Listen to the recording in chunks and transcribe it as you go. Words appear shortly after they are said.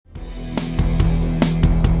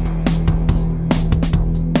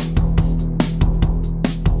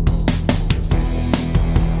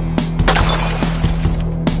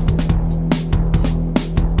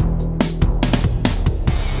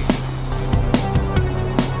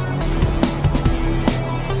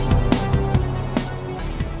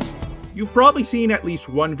You've probably seen at least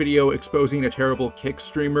one video exposing a terrible Kick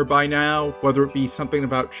streamer by now, whether it be something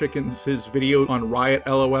about Chickens' video on Riot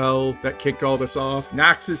LOL that kicked all this off,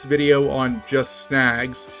 Nax's video on Just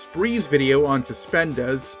Snags, Spree's video on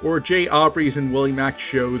Suspendas, or Jay Aubrey's and Willie Mac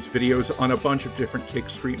Show's videos on a bunch of different Kick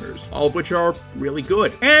streamers, all of which are really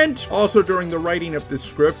good. And also during the writing of this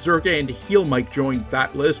script, Zerka and Heel Mike joined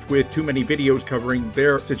that list with too many videos covering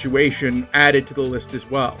their situation added to the list as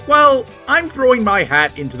well. Well, I'm throwing my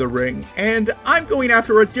hat into the ring, and I'm going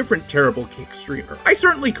after a different terrible Kick streamer. I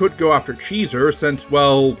certainly could go after Cheezer, since,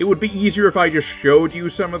 well, it would be easier if I just showed you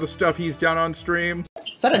some of the stuff he's done on stream.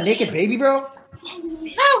 Is that a naked baby, bro?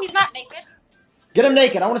 No, he's not naked. Get him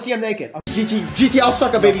naked. I want to see him naked. GT, I'll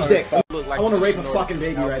suck a baby's dick. I want to rape a fucking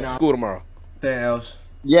baby right now. School tomorrow. Damn.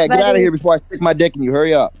 Yeah, get out of here before I stick my dick in you.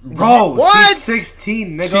 Hurry up. Bro, what? she's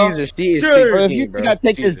 16, nigga. Jesus, she is 16, bro, if you think I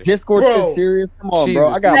take this Discord shit serious, come on, bro.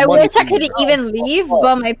 I wish I could even leave,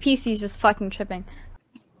 but my PC's just fucking tripping.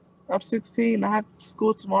 I'm 16. I have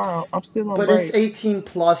school tomorrow. I'm still on break. But it's 18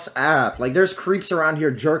 plus app. Like, there's creeps around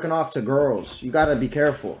here jerking off to girls. You gotta be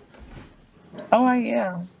careful. Oh, I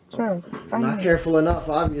am. Trust. Not careful enough,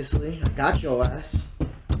 obviously. I got your ass.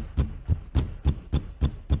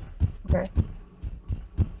 Okay.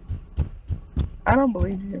 I don't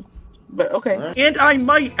believe you. But okay. And I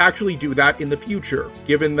might actually do that in the future,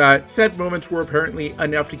 given that said moments were apparently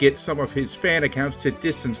enough to get some of his fan accounts to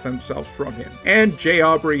distance themselves from him. And Jay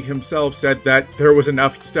Aubrey himself said that there was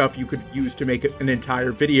enough stuff you could use to make an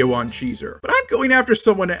entire video on Cheezer. But I'm going after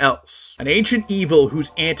someone else. An ancient evil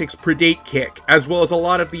whose antics predate Kick, as well as a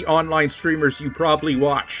lot of the online streamers you probably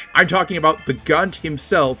watch. I'm talking about the Gunt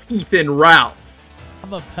himself, Ethan Ralph.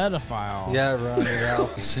 I'm a pedophile. Yeah, Ronnie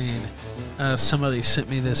Ralph. Seen. Somebody sent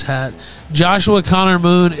me this hat. Joshua Connor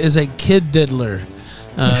Moon is a kid diddler.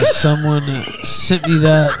 Someone sent me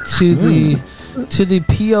that to the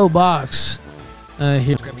P.O. box.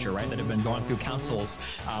 Here. Scripture, right, that have been going through councils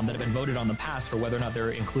that have been voted on the past for whether or not they're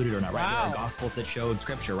included or not, right? Wow. There are gospels that showed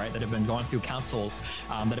scripture, right, that have been going through councils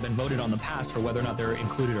that have been voted on the past for whether or not they're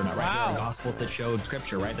included or not, right? Wow. There are gospels that showed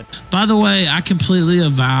scripture, right? By the way, I completely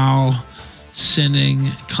avow sending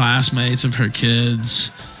classmates of her kids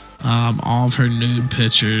all of her nude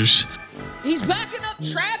pictures. He's backing up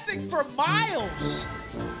traffic for miles.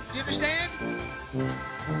 Do you understand?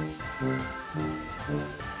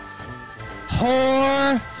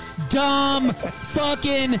 Whore, dumb,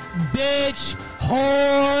 fucking bitch,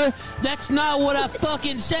 whore. That's not what I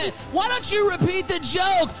fucking said. Why don't you repeat the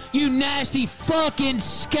joke, you nasty fucking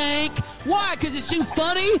skank? Why? Because it's too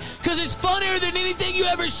funny? Because it's funnier than anything you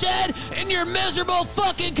ever said in your miserable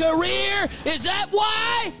fucking career? Is that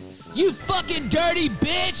why? You fucking dirty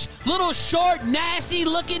bitch, little short, nasty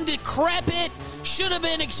looking decrepit, should have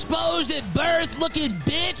been exposed at birth looking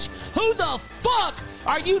bitch. Who the fuck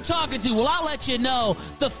are you talking to? Well, I'll let you know.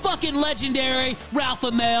 The fucking legendary Ralph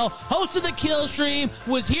Amell, host of the Kill Stream,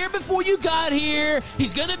 was here before you got here.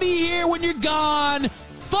 He's gonna be here when you're gone.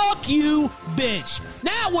 Fuck you, bitch.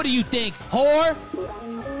 Now what do you think, whore?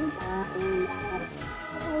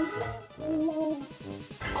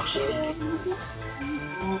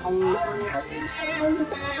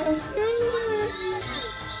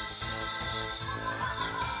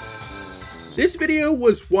 This video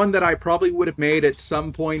was one that I probably would have made at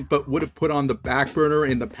some point, but would have put on the back burner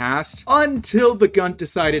in the past, until the Gunt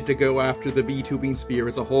decided to go after the VTubing sphere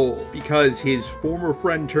as a whole, because his former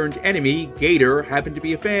friend turned enemy, Gator, happened to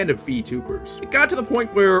be a fan of VTubers. It got to the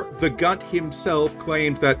point where the Gunt himself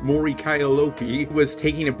claimed that Mori Kaiolopi was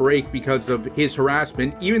taking a break because of his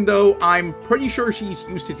harassment, even though I'm pretty sure she's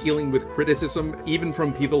used to dealing with criticism, even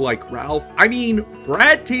from people like Ralph. I mean,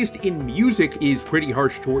 Brad's taste in music is pretty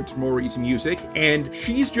harsh towards Mori's music, and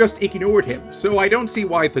she's just ignored him, so I don't see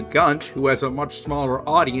why the Gunt, who has a much smaller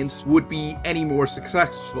audience, would be any more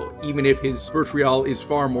successful, even if his vitriol is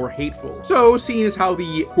far more hateful. So, seeing as how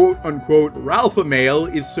the quote-unquote Ralpha male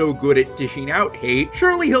is so good at dishing out hate,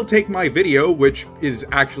 surely he'll take my video, which is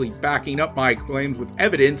actually backing up my claims with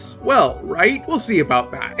evidence, well, right? We'll see about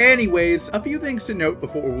that. Anyways, a few things to note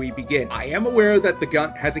before we begin. I am aware that the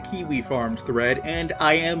Gunt has a Kiwi Farms thread, and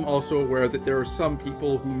I am also aware that there are some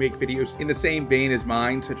people who make videos in the same vein as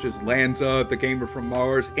mine, such as Lanza, the gamer from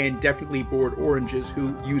Mars, and definitely Bored Oranges,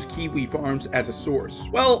 who use Kiwi Farms as a source.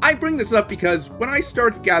 Well, I bring this up because when I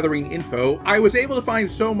started gathering info, I was able to find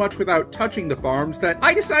so much without touching the farms that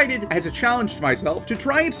I decided, as a challenge to myself, to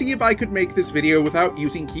try and see if I could make this video without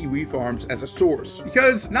using Kiwi Farms as a source.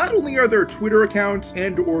 Because not only are there Twitter accounts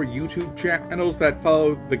and or YouTube channels that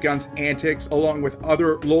follow the Gunt's antics along with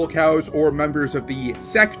other lolcows or members of the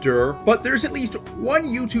sector, but there's at least one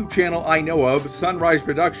YouTube channel I I know of, Sunrise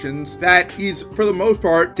Productions, that is, for the most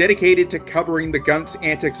part, dedicated to covering the Gunt's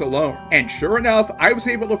antics alone. And sure enough, I was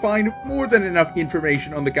able to find more than enough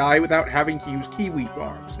information on the guy without having to use Kiwi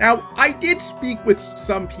Farms. Now, I did speak with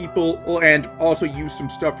some people and also use some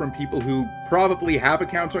stuff from people who probably have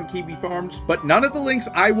accounts on Kiwi Farms, but none of the links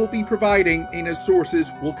I will be providing in as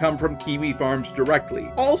sources will come from Kiwi Farms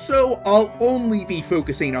directly. Also, I'll only be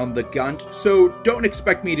focusing on the Gunt, so don't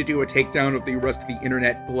expect me to do a takedown of the rest of the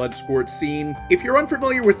internet blood sports scene. If you're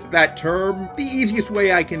unfamiliar with that term, the easiest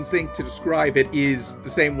way I can think to describe it is the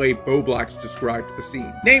same way Boblax described the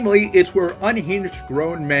scene. Namely, it's where unhinged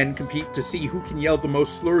grown men compete to see who can yell the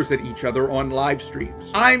most slurs at each other on live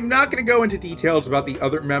streams. I'm not going to go into details about the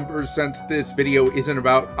other members since this video isn't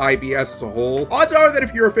about IBS as a whole. Odds are that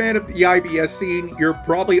if you're a fan of the IBS scene, you're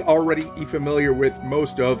probably already familiar with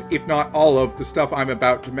most of, if not all of, the stuff I'm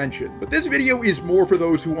about to mention. But this video is more for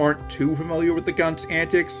those who aren't too familiar with the Gunt's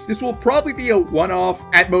antics. This will probably be a one-off,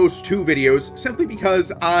 at most 2 videos, simply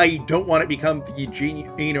because I don't want to become the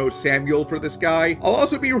Gino Samuel for this guy. I'll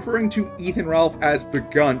also be referring to Ethan Ralph as the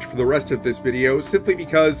Gunt for the rest of this video, simply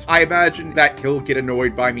because I imagine that he'll get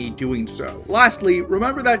annoyed by me doing so. Lastly,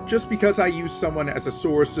 remember that just because I use someone as a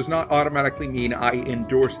source does not automatically mean I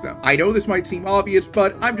endorse them. I know this might seem obvious,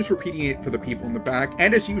 but I'm just repeating it for the people in the back,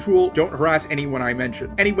 and as usual, don't harass anyone I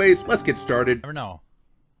mention. Anyways, let's get started. Never know.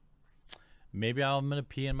 Maybe I'm gonna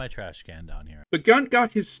pee in my trash can down here. The Gunt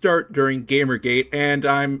got his start during Gamergate, and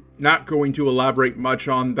I'm not going to elaborate much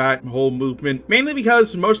on that whole movement, mainly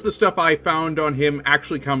because most of the stuff I found on him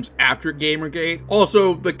actually comes after Gamergate.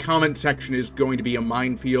 Also, the comment section is going to be a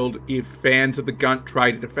minefield if fans of the Gunt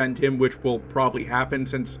try to defend him, which will probably happen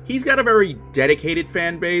since he's got a very dedicated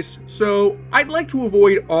fan base, so I'd like to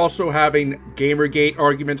avoid also having Gamergate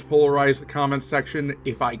arguments polarize the comment section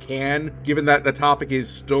if I can, given that the topic is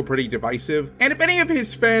still pretty divisive. And if any of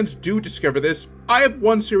his fans do discover this, I have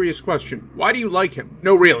one serious question. Why do you like him?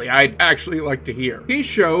 No, really, I'd actually like to hear. His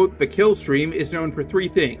show, The Kill Stream, is known for 3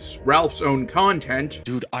 things. Ralph's own content.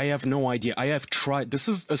 Dude, I have no idea. I have tried. This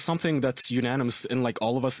is something that's unanimous in like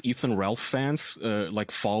all of us Ethan Ralph fans, like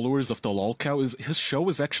followers of the lolcow, is his show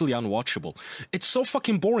is actually unwatchable. It's so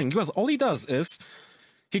fucking boring because all he does is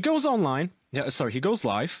he goes online. Yeah, sorry, he goes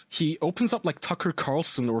live. He opens up like Tucker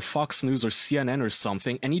Carlson or Fox News or CNN or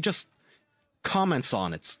something, and he just comments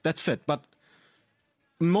on it. That's it. But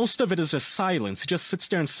most of it is just silence. He just sits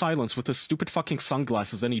there in silence with his stupid fucking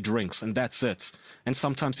sunglasses and he drinks, and that's it. And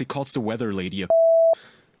sometimes he calls the weather lady a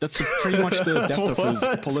That's pretty much the depth of his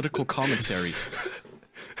political commentary.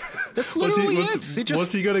 That's literally it.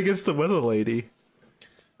 What's he got against the weather lady?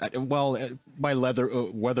 Well, by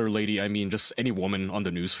weather lady, I mean just any woman on the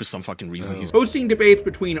news for some fucking reason. He's hosting debates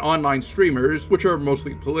between online streamers, which are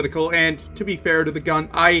mostly political, and to be fair to the Gunt,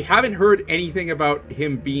 I haven't heard anything about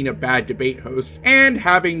him being a bad debate host, and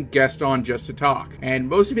having guests on just to talk. And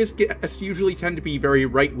most of his guests usually tend to be very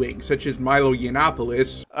right-wing, such as Milo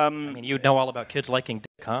Yiannopoulos. I mean, you know all about kids liking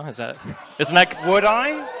dick, huh? Isn't that... Would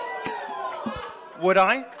I? Would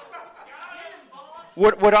I?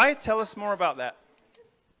 Would I? Tell us more about that.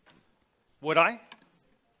 Would I?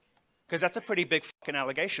 Because that's a pretty big fucking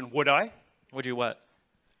allegation. Would I? Would you what?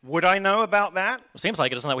 Would I know about that? Well, seems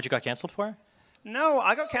like it. Isn't that what you got canceled for? No,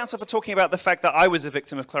 I got canceled for talking about the fact that I was a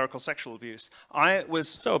victim of clerical sexual abuse. I was...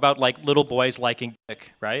 So about, like, little boys liking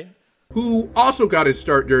dick, right? Who also got his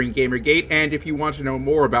start during Gamergate, and if you want to know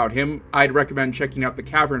more about him, I'd recommend checking out the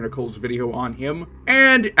Cavernicles video on him,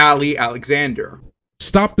 and Ali Alexander.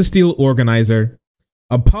 Stop the Steal organizer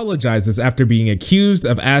apologizes after being accused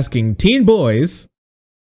of asking teen boys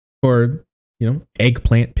for,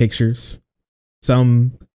 eggplant pictures,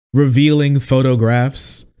 some revealing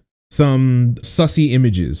photographs, some sussy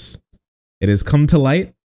images. It has come to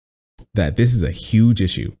light that this is a huge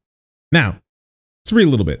issue. Now, let's read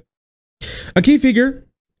a little bit. A key figure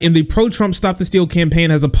in the pro-Trump Stop the Steal campaign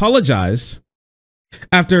has apologized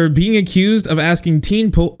after being accused of asking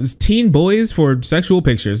teen boys for sexual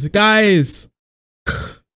pictures. Guys,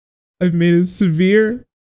 I've made a severe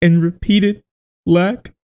and repeated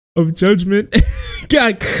lack of judgment.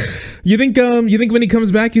 God, you think when he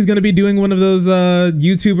comes back he's gonna be doing one of those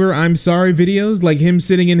YouTuber I'm sorry videos, like him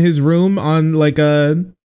sitting in his room on like a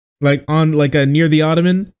near the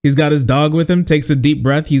ottoman. He's got his dog with him, takes a deep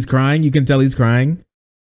breath, he's crying. You can tell he's crying.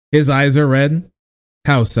 His eyes are red.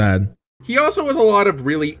 How sad. He also has a lot of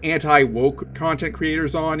really anti-woke content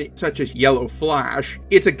creators on, such as Yellow Flash,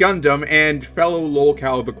 It's a Gundam, and fellow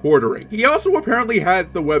lolcow The Quartering. He also apparently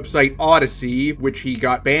had the website Odyssey, which he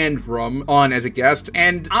got banned from, on as a guest,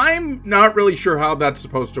 and I'm not really sure how that's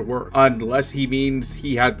supposed to work, unless he means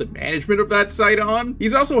he had the management of that site on.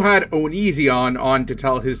 He's also had Onision on to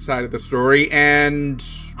tell his side of the story, and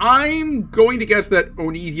I'm going to guess that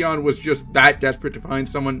Onision was just that desperate to find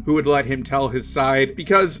someone who would let him tell his side,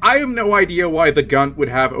 because I have no idea why the Gunt would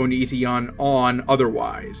have Onision on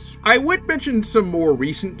otherwise. I would mention some more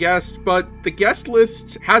recent guests, but the guest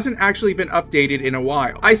list hasn't actually been updated in a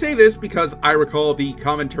while. I say this because I recall the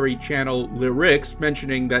commentary channel Lyrics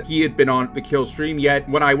mentioning that he had been on the Kill stream, yet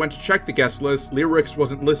when I went to check the guest list, Lyrics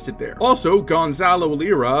wasn't listed there. Also, Gonzalo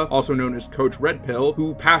Lira, also known as Coach Red Pill,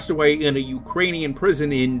 who passed away in a Ukrainian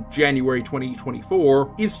prison in January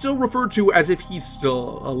 2024, is still referred to as if he's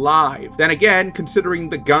still alive. Then again, considering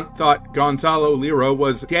the Gunt thought Gonzalo Lira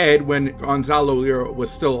was dead when Gonzalo Lira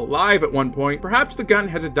was still alive at one point, perhaps the Gunt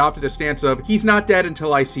has adopted a stance of he's not dead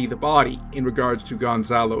until I see the body in regards to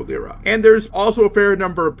Gonzalo Lira. And there's also a fair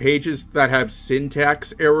number of pages that have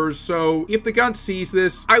syntax errors, so if the Gunt sees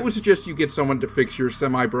this, I would suggest you get someone to fix your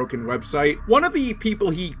semi-broken website. One of the people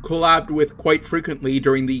he collabed with quite frequently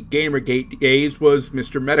during the Gamergate days was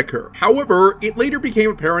Mr. Medicare. However, it later became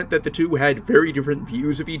apparent that the two had very different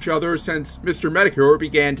views of each other since Mr. Medicare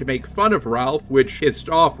began to make fun of Ralph, which pissed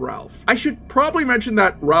off Ralph. I should probably mention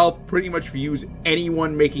that Ralph pretty much views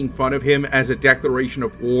anyone making fun of him as a declaration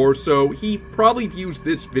of war, so he probably views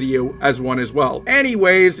this video as one as well.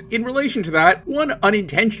 Anyways, in relation to that, one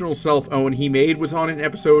unintentional self-own he made was on an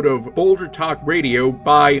episode of Boulder Talk Radio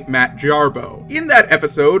by Matt Jarbo. In that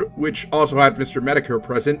episode, which also had Mr. Medicare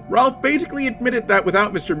present, Ralph basically admitted that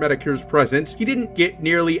without Mr. Medicare's presence, he didn't get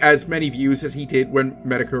nearly as many views as he did when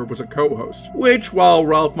Medicare was a co-host. Which, while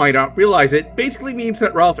Ralph might not realize it, basically means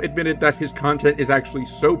that Ralph admitted that his content is actually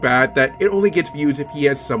so bad that it only gets views if he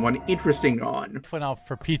has someone interesting on. Went out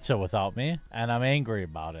for pizza without me, and I'm angry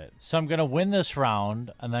about it. So I'm gonna win this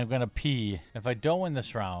round, and I'm gonna pee. If I don't win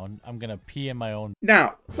this round, I'm gonna pee in my own.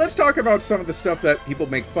 Now, let's talk about some of the stuff that people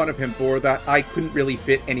make fun of him for that I couldn't really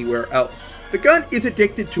fit anywhere else. The Gunt is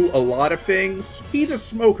addicted to a lot of things. He's a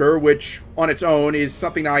smoker, which on its own is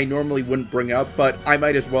something I normally wouldn't bring up, but I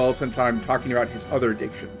might as well since I'm talking about his other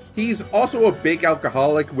addictions. He's also a big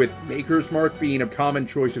alcoholic, with Maker's Mark being a common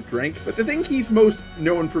choice of drink, but the thing he's most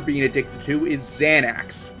known for being addicted to is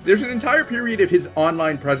Xanax. There's an entire period of his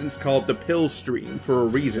online presence called the Pill Stream for a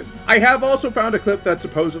reason. I have also found a clip that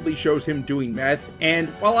supposedly shows him doing meth, and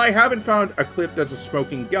while I haven't found a clip that's a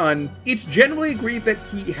smoking gun, it's generally agreed that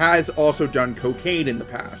he has also done cocaine in the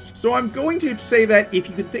past. So I'm going to say that if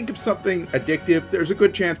you can think of something addictive, there's a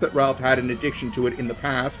good chance that Ralph had an addiction to it in the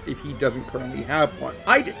past if he doesn't currently have one.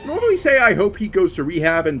 I'd normally say I hope he goes to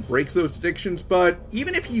rehab and breaks those addictions, but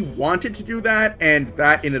even if he wanted to do that, and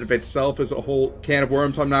that in and of itself is a whole can of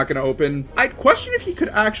worms I'm not going to open, I'd question if he could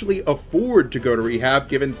actually afford to go to rehab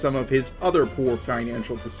given some of his other poor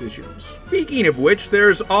financial decisions. Speaking of which,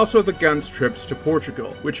 there's also the Gunt's trips to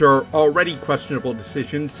Portugal, which are already questionable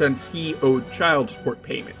decisions since he owed child support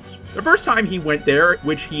payments. The first time he went there,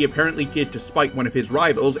 which he apparently did despite one of his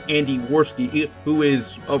rivals, Andy Worski, who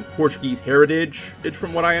is of Portuguese heritage,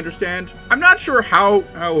 from what I understand. I'm not sure how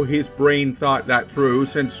his brain thought that through,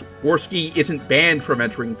 since Worski isn't banned from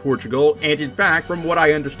entering Portugal, and in fact, from what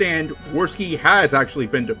I understand, Worski has actually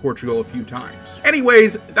been to Portugal a few times.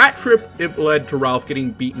 Anyways, that trip led to Ralph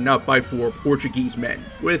getting beaten up by 4 Portuguese men,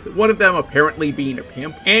 with one of them apparently being a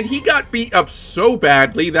pimp, and he got beat up so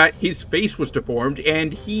badly that his face was deformed,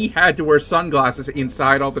 and he had to wear sunglasses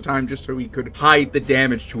inside all the time just so he could hide the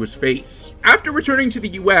damage to his face. After returning to the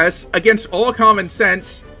US, against all common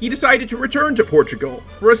sense, he decided to return to Portugal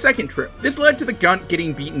for a second trip. This led to the Gunt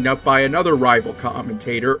getting beaten up by another rival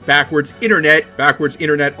commentator, Backwards Internet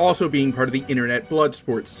also being part of the internet blood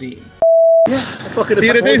sports scene. Yeah, fucking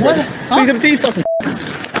gonna do? What are you gonna do, fucking?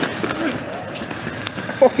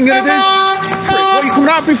 Fucking gonna do? What are you coming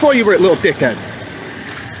out before, you little dickhead?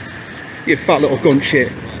 You fat little gun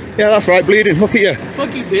shit. Yeah, that's right, bleeding. Look at you.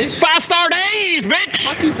 Fuck you, bitch. Fast-star days, bitch!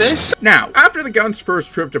 Fuck you, bitch. Now, after the Gunt's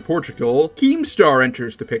first trip to Portugal, Keemstar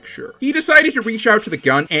enters the picture. He decided to reach out to the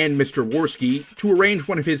Gunt and Mr. Worski to arrange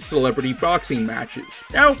one of his celebrity boxing matches.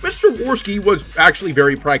 Now, Mr. Worski was actually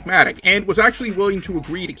very pragmatic and was actually willing to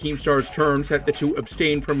agree to Keemstar's terms that the two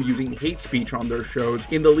abstain from using hate speech on their shows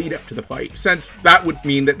in the lead up to the fight, since that would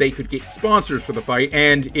mean that they could get sponsors for the fight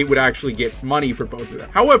and it would actually get money for both of them.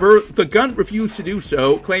 However, the Gunt refused to do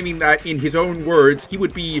so, claiming that in his own words, he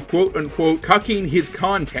would be quote-unquote cucking blocking his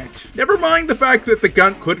content. Never mind the fact that the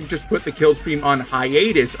Gunt could have just put the kill stream on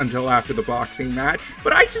hiatus until after the boxing match,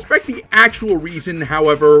 but I suspect the actual reason,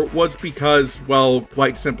 however, was because, well,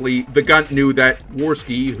 quite simply, the Gunt knew that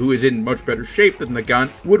Worski, who is in much better shape than the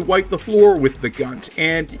Gunt, would wipe the floor with the Gunt,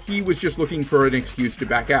 and he was just looking for an excuse to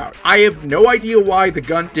back out. I have no idea why the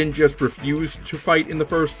Gunt didn't just refuse to fight in the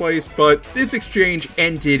first place, but this exchange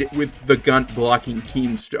ended with the Gunt blocking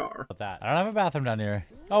Keemstar. I don't have a bathroom down here.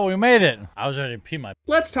 Oh, we made it. I was ready to pee my...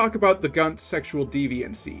 Let's talk about the Gunt's sexual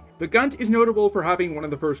deviancy. The Gunt is notable for having one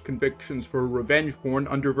of the first convictions for revenge porn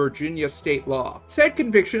under Virginia state law. Said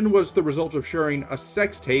conviction was the result of sharing a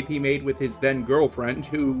sex tape he made with his then girlfriend,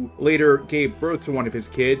 who later gave birth to one of his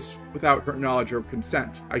kids without her knowledge or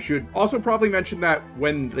consent. I should also probably mention that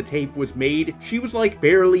when the tape was made, she was like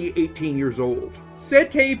barely 18 years old. Said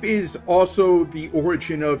tape is also the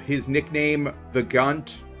origin of his nickname, the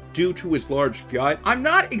Gunt, due to his large gut. I'm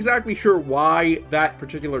not exactly sure why that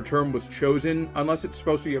particular term was chosen, unless it's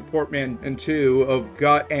supposed to be a portmanteau of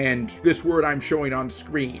gut and this word I'm showing on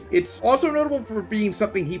screen. It's also notable for being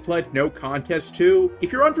something he pled no contest to.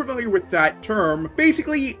 If you're unfamiliar with that term,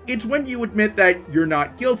 basically it's when you admit that you're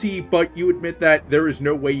not guilty, but you admit that there is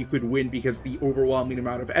no way you could win because of the overwhelming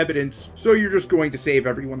amount of evidence, so you're just going to save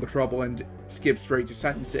everyone the trouble and skip straight to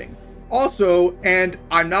sentencing. Also, and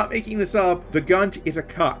I'm not making this up, the Gunt is a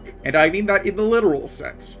cuck, and I mean that in the literal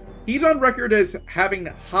sense. He's on record as having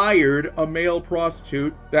hired a male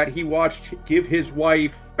prostitute that he watched give his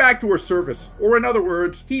wife back to her service, or in other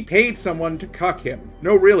words, he paid someone to cuck him.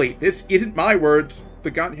 No, really, this isn't my words.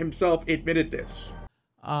 The Gunt himself admitted this.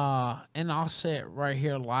 And I'll say it right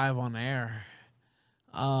here live on air.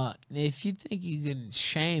 If you think you can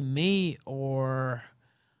shame me or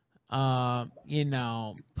you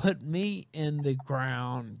know, put me in the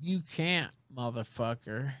ground, you can't,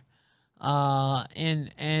 motherfucker.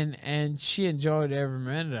 And she enjoyed every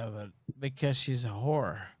minute of it because she's a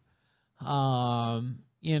whore.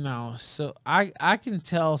 You know, so I can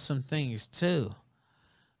tell some things too.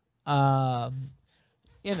 You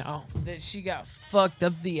know, that she got fucked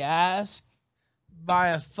up the ass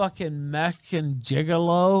by a fucking Mexican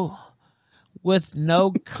gigolo. With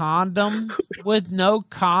no condom? With no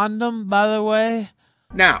condom, by the way?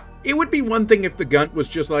 Now, it would be one thing if the Gunt was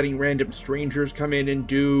just letting random strangers come in and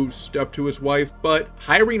do stuff to his wife, but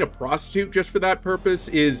hiring a prostitute just for that purpose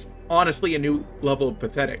is honestly a new level of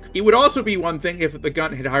pathetic. It would also be one thing if the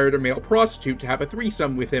Gunt had hired a male prostitute to have a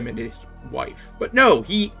threesome with him and his wife. But no,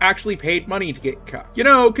 he actually paid money to get cucked. You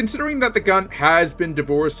know, considering that the Gunt has been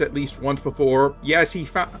divorced at least once before, yes, he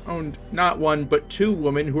found not one, but two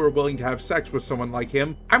women who are willing to have sex with someone like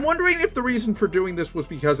him. I'm wondering if the reason for doing this was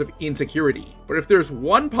because of insecurity. But if there's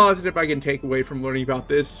one positive I can take away from learning about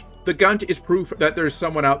this, the Gunt is proof that there's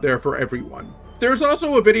someone out there for everyone. There's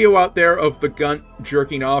also a video out there of the Gunt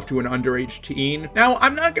jerking off to an underage teen. Now,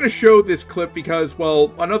 I'm not going to show this clip because,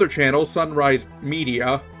 well, another channel, Sunrise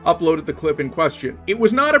Media, uploaded the clip in question. It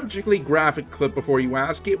was not a particularly graphic clip before you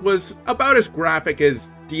ask. It was about as graphic as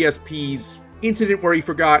DSP's incident where he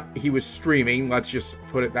forgot he was streaming, let's just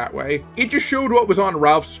put it that way. It just showed what was on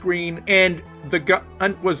Ralph's screen, and the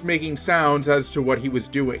Gunt was making sounds as to what he was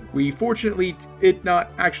doing. We fortunately did not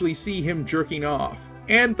actually see him jerking off.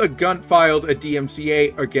 And the Gunt filed a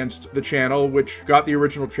DMCA against the channel, which got the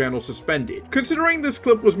original channel suspended. Considering this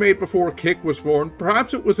clip was made before Kick was formed,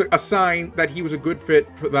 perhaps it was a sign that he was a good fit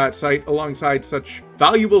for that site alongside such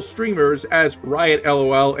valuable streamers as Riot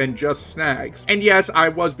LOL and Just Snags. And yes, I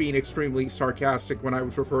was being extremely sarcastic when I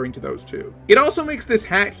was referring to those two. It also makes this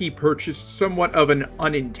hat he purchased somewhat of an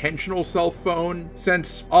unintentional cell phone,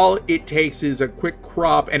 since all it takes is a quick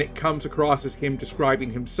crop and it comes across as him describing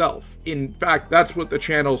himself. In fact, that's what the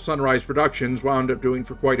channel Sunrise Productions wound up doing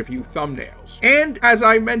for quite a few thumbnails. And as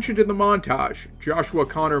I mentioned in the montage, Joshua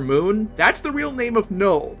Connor Moon, that's the real name of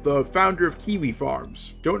Null, the founder of Kiwi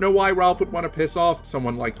Farms. Don't know why Ralph would want to piss off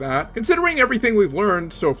someone like that. Considering everything we've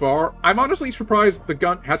learned so far, I'm honestly surprised the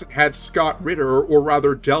Gunt hasn't had Scott Ritter, or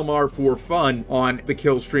rather Delmar for Fun, on the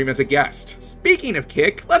kill stream as a guest. Speaking of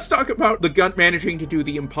Kick, let's talk about the Gunt managing to do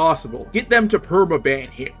the impossible. Get them to permaban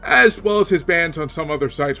him, as well as his bans on some other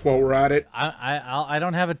sites while we're at it. I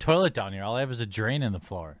don't have a toilet down here. All I have is a drain in the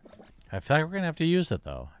floor. I feel like we're gonna have to use it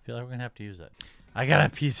though. I feel like we're gonna have to use it. I gotta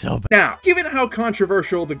pee so bad. Now, given how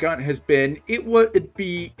controversial the Gunt has been, it would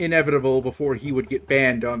be inevitable before he would get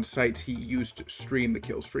banned on sites he used to stream the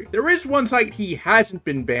kill stream. There is one site he hasn't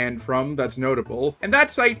been banned from that's notable, and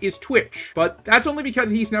that site is Twitch, but that's only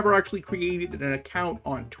because he's never actually created an account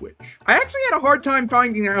on Twitch. I actually had a hard time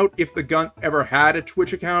finding out if the Gunt ever had a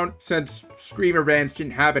Twitch account, since streamer bans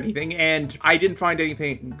didn't have anything, and I didn't find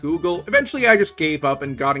anything in Google. Eventually, I just gave up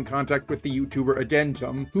and got in contact with the YouTuber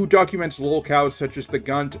Addendum, who documents lolcows such as the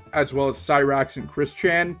Gunt, as well as Cyrax and Chris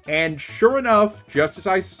Chan, and sure enough, just as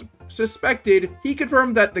I suspected, he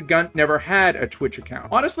confirmed that the Gunt never had a Twitch account.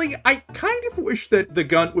 Honestly, I kind of wish that the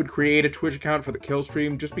Gunt would create a Twitch account for the kill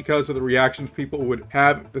stream just because of the reactions people would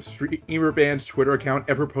have if the streamer band's Twitter account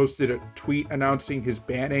ever posted a tweet announcing his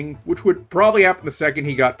banning, which would probably happen the second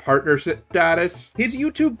he got partner status. His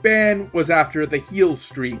YouTube ban was after the Heal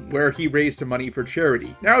stream, where he raised money for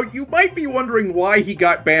charity. Now, you might be wondering why he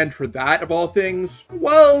got banned for that, of all things.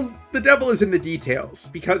 Well, the devil is in the details,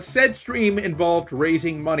 because said stream involved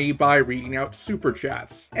raising money by reading out super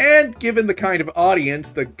chats. And given the kind of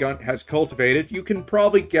audience the Gunt has cultivated, you can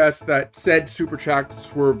probably guess that said super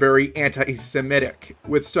chats were very anti-Semitic,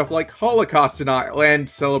 with stuff like Holocaust denial and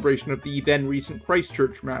celebration of the then recent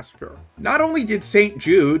Christchurch massacre. Not only did St.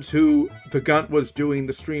 Jude's, who the Gunt was doing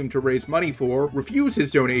the stream to raise money for, refuse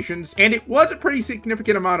his donations, and it was a pretty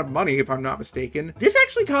significant amount of money if I'm not mistaken, this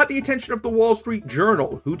actually caught the attention of the Wall Street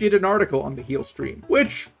Journal, who did an article on the Heal stream,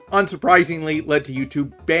 which unsurprisingly led to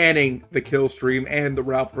YouTube banning the kill stream and the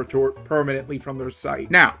Ralph retort permanently from their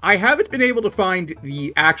site. Now, I haven't been able to find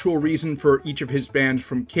the actual reason for each of his bans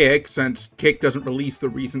from Kick, since Kick doesn't release the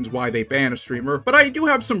reasons why they ban a streamer, but I do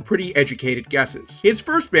have some pretty educated guesses. His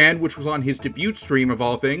first ban, which was on his debut stream of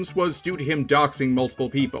all things, was due to him doxing multiple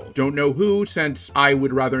people. Don't know who, since I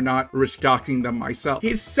would rather not risk doxing them myself.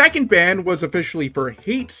 His second ban was officially for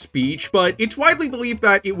hate speech, but it's widely believed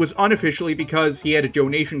that it was unofficially because he had a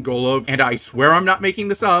donation goal of, and I swear I'm not making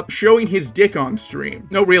this up, showing his dick on stream.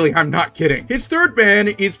 No, really, I'm not kidding. His third ban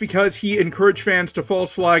is because he encouraged fans to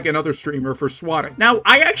false flag another streamer for swatting. Now,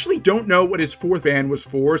 I actually don't know what his fourth ban was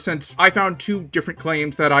for, since I found two different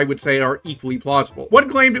claims that I would say are equally plausible. One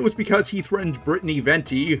claimed it was because he threatened Brittany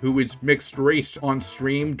Venti, who is mixed race, on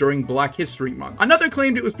stream during Black History Month. Another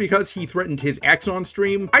claimed it was because he threatened his ex on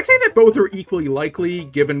stream. I'd say that both are equally likely,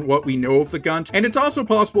 given what we know of the Gunt, and it's also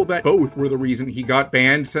possible that both were the reason he got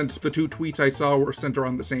banned, since the two tweets I saw were sent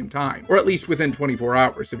around the same time, or at least within 24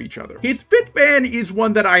 hours of each other. His fifth ban is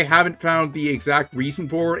one that I haven't found the exact reason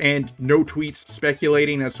for, and no tweets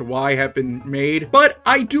speculating as to why have been made, but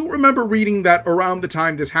I do remember reading that around the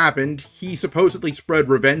time this happened, he supposedly spread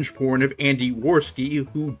revenge porn of Andy Worski,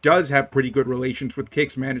 who does have pretty good relations with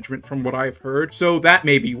Kick's management from what I've heard, so that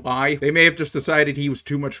may be why. They may have just decided he was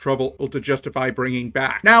too much trouble to justify bringing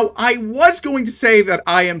back. Now, I was going to say that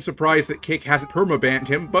I am surprised that Kick hasn't permabanned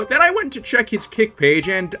him, but then I went to check his Kick page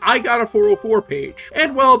and I got a 404 page.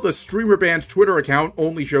 And while the streamer band's Twitter account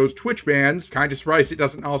only shows Twitch bans, kinda surprised it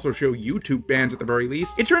doesn't also show YouTube bans at the very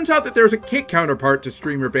least, it turns out that there's a Kick counterpart to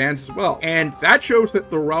streamer bans as well. And that shows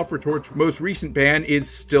that the Ralph Retort's most recent ban is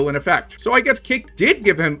still in effect. So I guess Kick did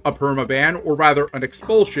give him a permaban, or rather an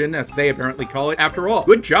expulsion, as they apparently call it after all.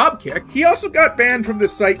 Good job, Kick. He also got banned from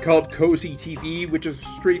this site called Cozy TV, which is a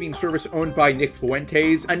streaming service owned by Nick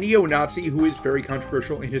Fuentes, a neo-Nazi who is very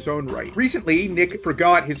controversial in his own right. Recently, Nick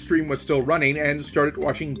forgot his stream was still running and started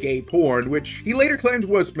watching gay porn, which he later claimed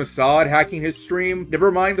was Mossad hacking his stream.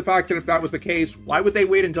 Never mind the fact that if that was the case, why would they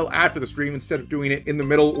wait until after the stream instead of doing it in the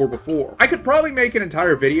middle or before? I could probably make an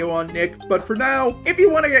entire video on Nick, but for now, if you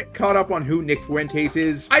want to get caught up on who Nick Fuentes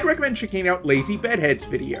is, I'd recommend checking out Lazy Bedhead's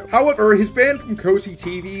video. However, his ban from Cozy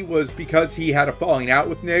TV was because he had a falling out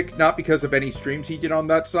with Nick, not because of any streams he did on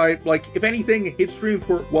that site. Like, if anything, his streams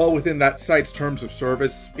were well within that site's terms of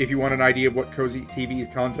service, if you want an idea of what Cozy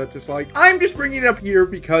TV's content is like. I'm just bringing it up here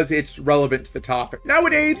because it's relevant to the topic.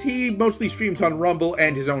 Nowadays, he mostly streams on Rumble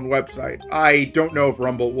and his own website. I don't know if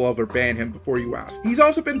Rumble will ever ban him before you ask. He's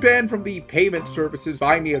also been banned from the payment services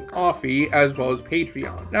Buy Me a Coffee, as well as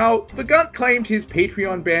Patreon. Now, the Gunt claimed his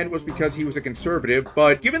Patreon ban was because he was a conservative,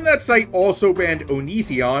 but given that site also banned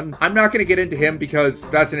Onision, I'm not going to get into him because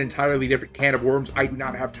that's an entirely different can of worms I do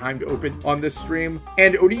not have time to open on this stream,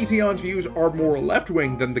 and Onision's views are more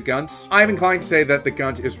left-wing than the Gunt's. I'm inclined to say that the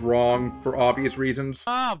Gunt is wrong for obvious reasons.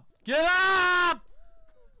 Get up!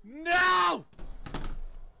 No!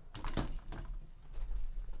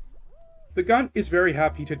 The Gunt is very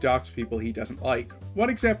happy to dox people he doesn't like. One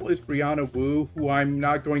example is Brianna Wu, who I'm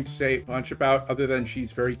not going to say much about other than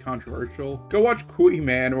she's very controversial. Go watch Kui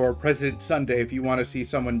Man or President Sunday if you want to see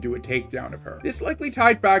someone do a takedown of her. This likely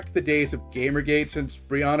tied back to the days of Gamergate, since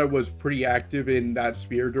Brianna was pretty active in that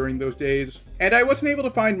sphere during those days. And I wasn't able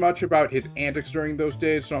to find much about his antics during those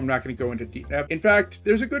days, so I'm not going to go into deep depth. In fact,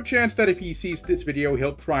 there's a good chance that if he sees this video,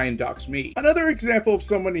 he'll try and dox me. Another example of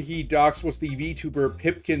someone he doxed was the VTuber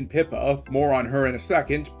Pipkin Pippa. More on her in a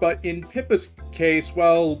second, but in Pippa's case,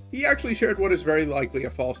 well, he actually shared what is very likely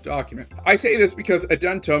a false document. I say this because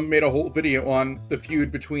Adentum made a whole video on the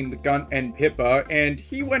feud between the Gunt and Pippa, and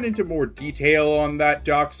he went into more detail on that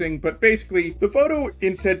doxing, but basically, the photo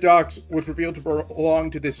in said dox was revealed to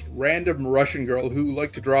belong to this random Russian girl who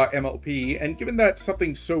liked to draw MLP, and given that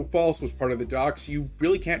something so false was part of the dox, you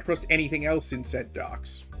really can't trust anything else in said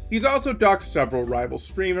dox. He's also doxed several rival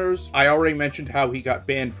streamers. I already mentioned how he got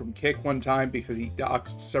banned from Kick one time because he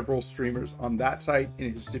doxed several streamers on that site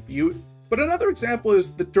in his debut. But another example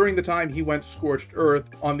is that during the time he went Scorched Earth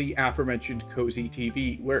on the aforementioned Cozy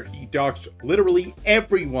TV, where he doxed literally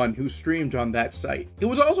everyone who streamed on that site. It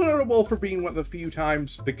was also notable for being one of the few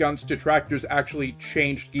times the Gunt's detractors actually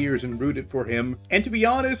changed gears and rooted for him. And to be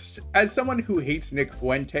honest, as someone who hates Nick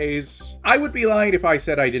Fuentes, I would be lying if I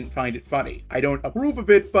said I didn't find it funny. I don't approve of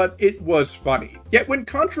it, but it was funny. Yet when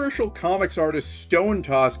controversial comics artist Stone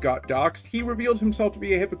Toss got doxed, he revealed himself to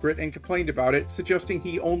be a hypocrite and complained about it, suggesting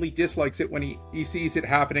he only dislikes it when he sees it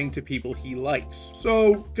happening to people he likes.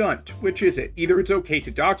 So, Gunt, which is it? Either it's okay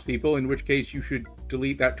to dox people, in which case you should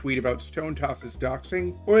delete that tweet about Stone Toss's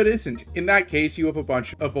doxing, or it isn't. In that case, you have a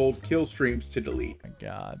bunch of old kill streams to delete. Oh my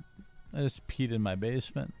God. I just peed in my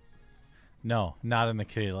basement. No, not in the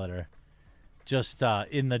kitty litter. Just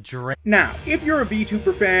in the drain. Now, if you're a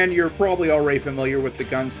VTuber fan, you're probably already familiar with the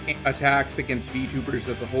Gunt's attacks against VTubers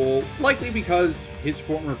as a whole, likely because his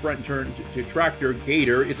former friend turned detractor,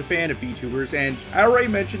 Gator, is a fan of VTubers, and I already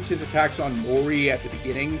mentioned his attacks on Mori at the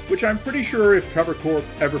beginning, which I'm pretty sure if Cover Corp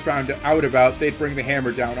ever found out about, they'd bring the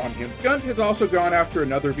hammer down on him. Gunt has also gone after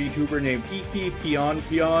another VTuber named Iki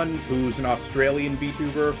Pion, who's an Australian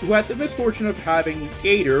VTuber, who had the misfortune of having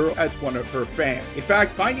Gator as one of her fans. In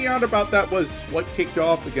fact, finding out about that was what kicked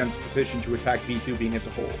off the Gunt's decision to attack VTubing as a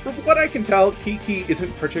whole. From what I can tell, Kiki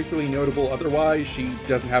isn't particularly notable otherwise. She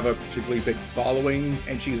doesn't have a particularly big following,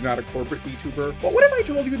 and she's not a corporate VTuber. But what if I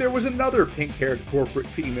told you there was another pink-haired corporate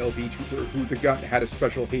female VTuber who the Gunt had a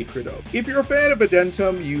special hatred of? If you're a fan of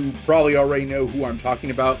Adentum, you probably already know who I'm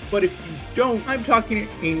talking about, but if you don't, I'm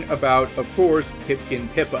talking about, of course, Pipkin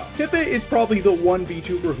Pippa. Pippa is probably the one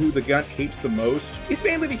VTuber who the Gunt hates the most. It's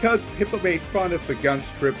mainly because Pippa made fun of the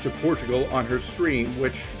Gunt's trip to Portugal on her stream,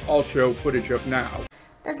 which I'll show footage of now.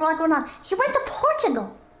 There's a lot going on. She went to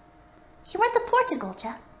Portugal. She went to Portugal,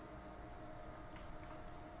 chat.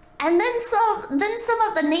 And then some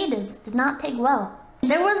of the natives did not take well.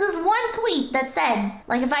 There was this one tweet that said,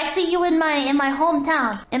 like, if I see you in my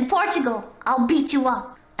hometown, in Portugal, I'll beat you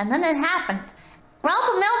up. And then it happened. Ralph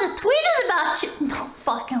and Mel just tweeted about you. No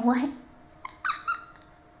fucking way.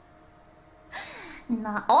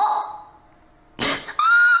 Nah. Oh!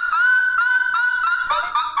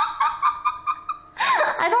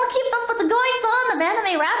 I don't keep up with the goings-on of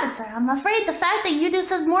Anime Rabbit, sir. I'm afraid the fact that you do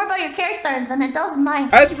says more about your character than it does mine.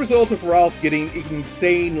 As a result of Ralph getting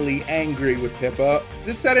insanely angry with Pippa,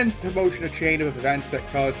 this set into motion a chain of events that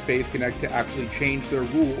caused Phase Connect to actually change their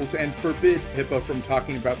rules and forbid Pippa from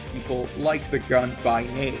talking about people like the Gunt by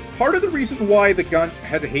name. Part of the reason why the Gunt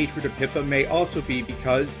has a hatred of Pippa may also be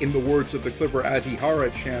because, in the words of the Clipper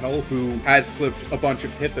Azihara channel, who has clipped a bunch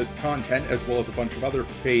of Pippa's content as well as a bunch of other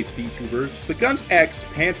Phase VTubers, the Gunt's ex,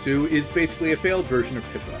 Pantsu, is basically a failed version of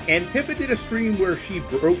Pippa. And Pippa did a stream where she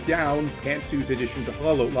broke down Pantsu's addition to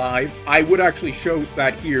Hololive. I would actually show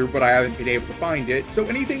that here, but I haven't been able to find it. So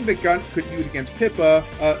anything the Gunt could use against Pippa,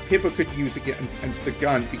 Pippa could use against the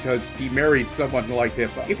Gunt because he married someone like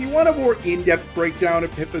Pippa. If you want a more in-depth breakdown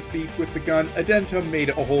of Pippa's beef with the Gunt, Adentum made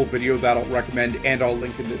a whole video that I'll recommend and I'll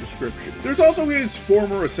link in the description. There's also his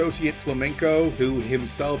former associate Flamenco, who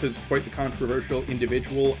himself is quite the controversial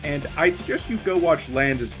individual, and I'd suggest you go watch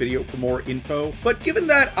Lanz's video for more info. But given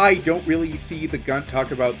that I don't really see the Gunt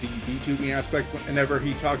talk about the VTubing aspect whenever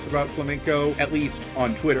he talks about Flamenco, at least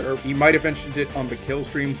on Twitter, he might have mentioned it on the kill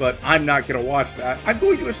stream, but I'm not gonna watch that. I'm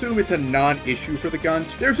going to assume it's a non-issue for the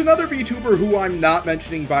Gunt. There's another VTuber who I'm not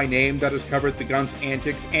mentioning by name that has covered the Gunt's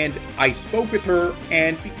antics, and I spoke with her,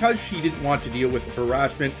 and because she didn't want to deal with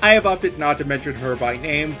harassment, I have opted not to mention her by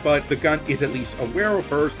name, but the Gunt is at least aware of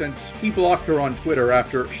her since he blocked her on Twitter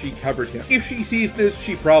after she covered him. If she sees this this,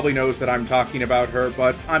 she probably knows that I'm talking about her,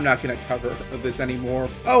 but I'm not going to cover this anymore.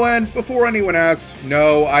 Oh, and before anyone asks,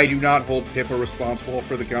 no, I do not hold Pippa responsible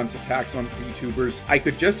for the Gunt's attacks on VTubers. I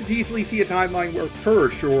could just as easily see a timeline where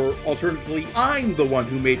Kirsch, or alternatively, I'm the one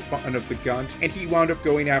who made fun of the Gunt, and he wound up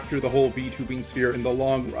going after the whole VTubing sphere in the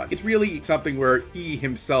long run. It's really something where he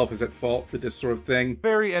himself is at fault for this sort of thing.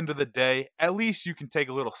 Very end of the day, at least you can take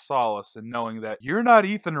a little solace in knowing that you're not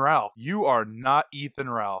Ethan Ralph. You are not Ethan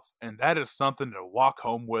Ralph, and that is something to walk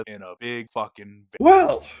home with in a big fucking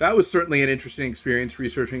Well, that was certainly an interesting experience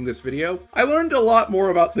researching this video. I learned a lot more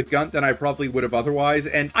about the Gunt than I probably would have otherwise,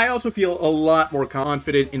 and I also feel a lot more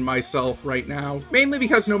confident in myself right now, mainly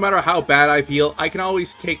because no matter how bad I feel, I can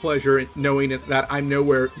always take pleasure in knowing that I'm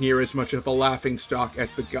nowhere near as much of a laughingstock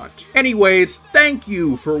as the Gunt. Anyways, thank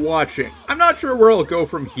you for watching. I'm not sure where I'll go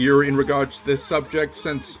from here in regards to this subject,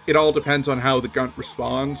 since it all depends on how the Gunt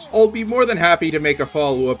responds. I'll be more than happy to make a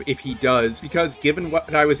follow-up if he does, because given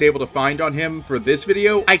what I was able to find on him for this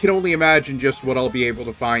video, I can only imagine just what I'll be able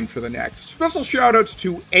to find for the next. Special shoutouts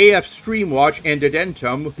to AF Streamwatch and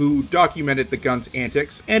Adentum, who documented the Gunt's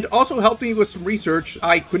antics, and also helped me with some research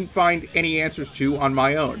I couldn't find any answers to on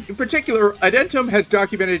my own. In particular, Adentum has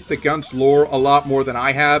documented the Gunt's lore a lot more than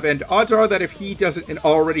I have, and odds are that if he doesn't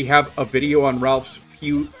already have a video on Ralph's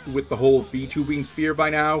feud with the whole VTubing sphere by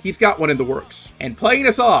now, he's got one in the works. And playing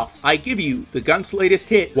us off, I give you the Gunt's latest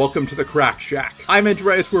hit, Welcome to the Crack Shack. I'm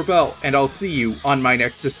Andreas Rebel, and I'll see you on my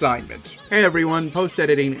next assignment. Hey everyone,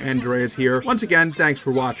 post-editing Andreas here. Once again, thanks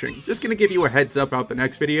for watching. Just gonna give you a heads up about the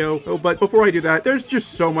next video. Oh, but before I do that, there's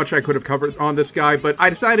just so much I could have covered on this guy, but I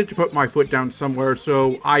decided to put my foot down somewhere,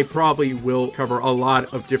 so I probably will cover a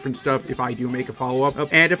lot of different stuff if I do make a follow-up.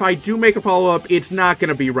 And if I do make a follow-up, it's not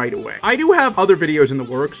gonna be right away. I do have other videos in the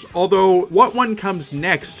works, although what one comes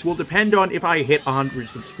next will depend on if I hit 100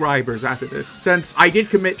 subscribers after this, since I did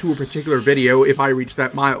commit to a particular video if I reach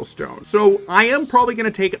that milestone. So I am probably going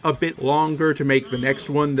to take a bit longer to make the next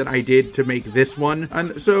one than I did to make this one,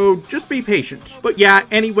 and so just be patient. But yeah,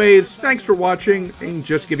 anyways, thanks for watching, and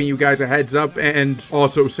just giving you guys a heads up, and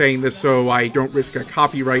also saying this so I don't risk a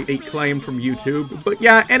copyright claim from YouTube. But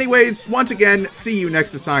yeah, anyways, once again, see you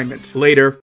next assignment. Later.